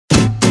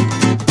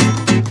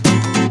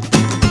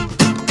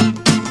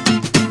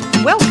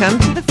Welcome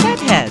to the Fed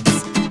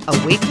Heads,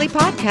 a weekly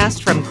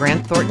podcast from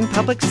Grant Thornton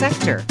Public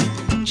Sector.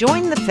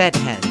 Join the Fed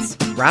Heads,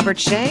 Robert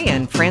Shea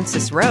and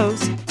Francis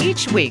Rose,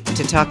 each week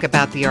to talk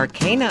about the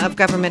arcana of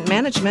government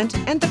management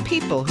and the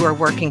people who are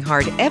working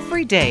hard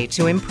every day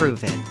to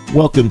improve it.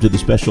 Welcome to the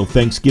special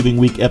Thanksgiving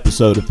week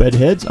episode of Fed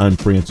Heads. I'm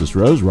Francis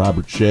Rose.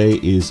 Robert Shea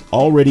is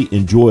already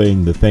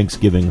enjoying the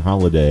Thanksgiving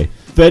holiday.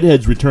 Fed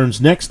Heads returns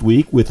next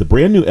week with a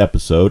brand new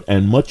episode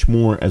and much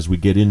more as we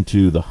get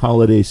into the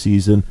holiday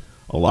season.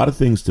 A lot of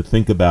things to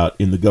think about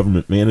in the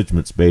government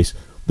management space.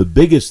 The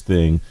biggest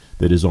thing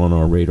that is on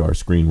our radar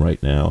screen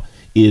right now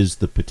is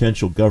the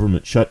potential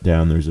government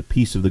shutdown. There's a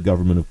piece of the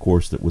government, of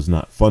course, that was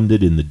not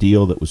funded in the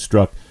deal that was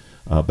struck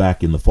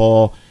back in the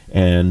fall,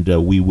 and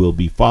we will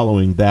be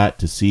following that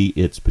to see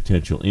its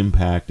potential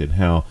impact and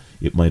how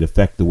it might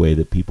affect the way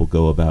that people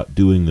go about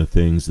doing the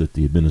things that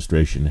the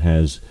administration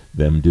has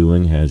them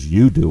doing, has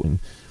you doing,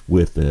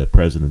 with the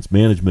president's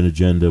management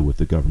agenda, with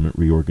the government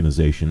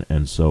reorganization,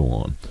 and so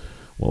on.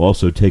 We'll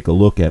also take a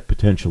look at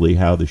potentially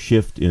how the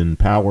shift in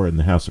power in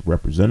the House of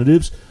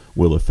Representatives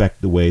will affect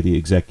the way the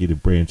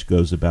executive branch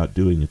goes about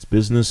doing its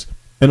business.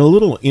 And a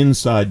little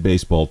inside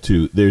baseball,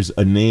 too. There's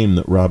a name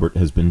that Robert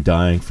has been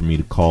dying for me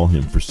to call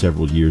him for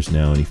several years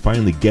now, and he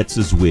finally gets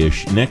his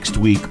wish next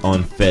week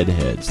on Fed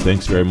Heads.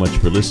 Thanks very much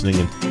for listening,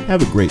 and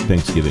have a great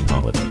Thanksgiving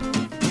holiday.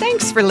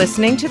 Thanks for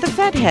listening to the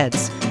Fed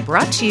Heads,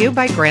 brought to you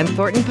by Grant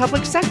Thornton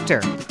Public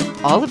Sector.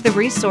 All of the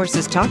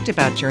resources talked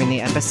about during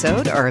the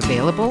episode are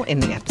available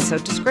in the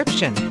episode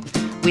description.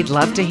 We'd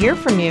love to hear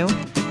from you.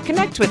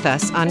 Connect with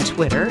us on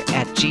Twitter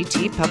at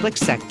GT Public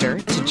Sector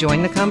to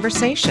join the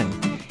conversation.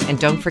 And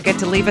don't forget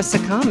to leave us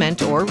a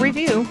comment or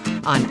review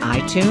on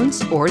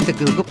iTunes or the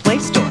Google Play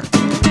Store.